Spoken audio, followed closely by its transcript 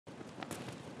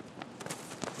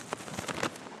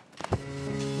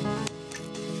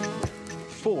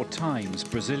4 times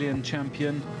Brazilian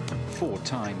champion, 4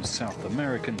 times South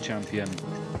American champion,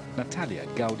 Natália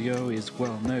Gaudio is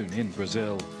well known in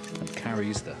Brazil and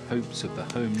carries the hopes of the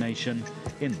home nation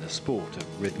in the sport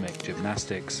of rhythmic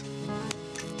gymnastics.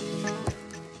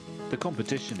 The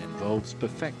competition involves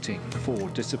perfecting 4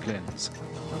 disciplines: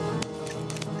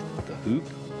 the hoop,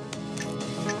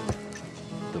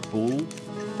 the ball,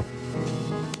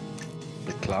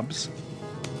 the clubs,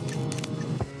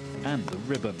 and the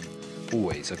ribbon,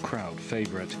 always a crowd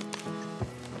favourite,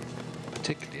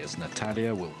 particularly as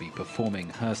Natália will be performing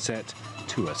her set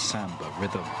to a samba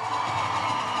rhythm.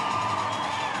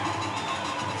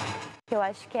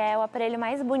 I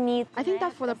think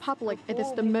that for the public it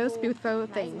is the most beautiful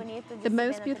thing, the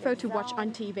most beautiful to watch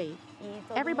on TV.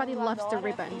 Everybody loves the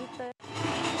ribbon.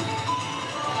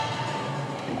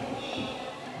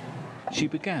 She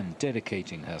began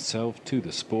dedicating herself to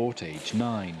the sport aged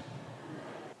 9.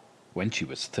 When she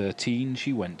was 13,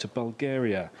 she went to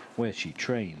Bulgaria, where she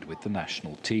trained with the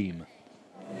national team.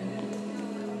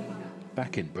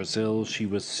 Back in Brazil, she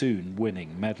was soon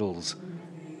winning medals.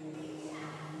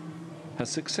 Her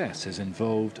success has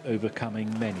involved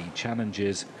overcoming many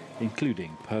challenges,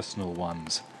 including personal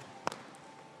ones.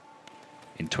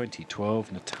 In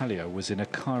 2012, Natália was in a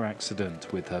car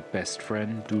accident with her best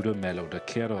friend, Duda Melo de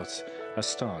Queiroz, a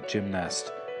star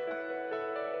gymnast.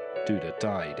 Duda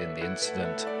died in the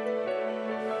incident.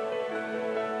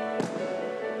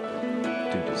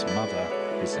 Duda's mother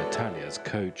is Natália's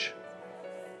coach.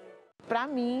 For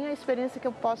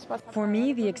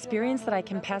me, the experience that I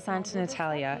can pass on to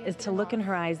Natália is to look in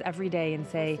her eyes every day and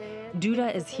say,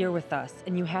 Duda is here with us,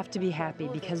 and you have to be happy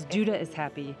because Duda is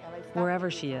happy wherever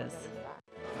she is.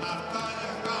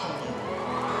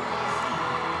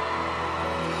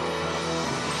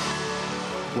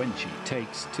 When she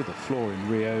takes to the floor in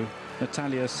Rio,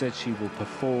 Natália said she will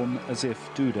perform as if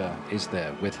Duda is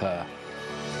there with her.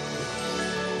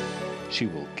 She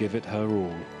will give it her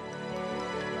all,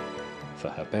 for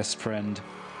her best friend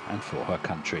and for her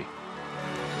country.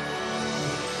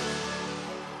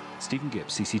 Stephen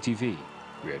Gibbs, CCTV,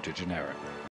 Rio de Janeiro.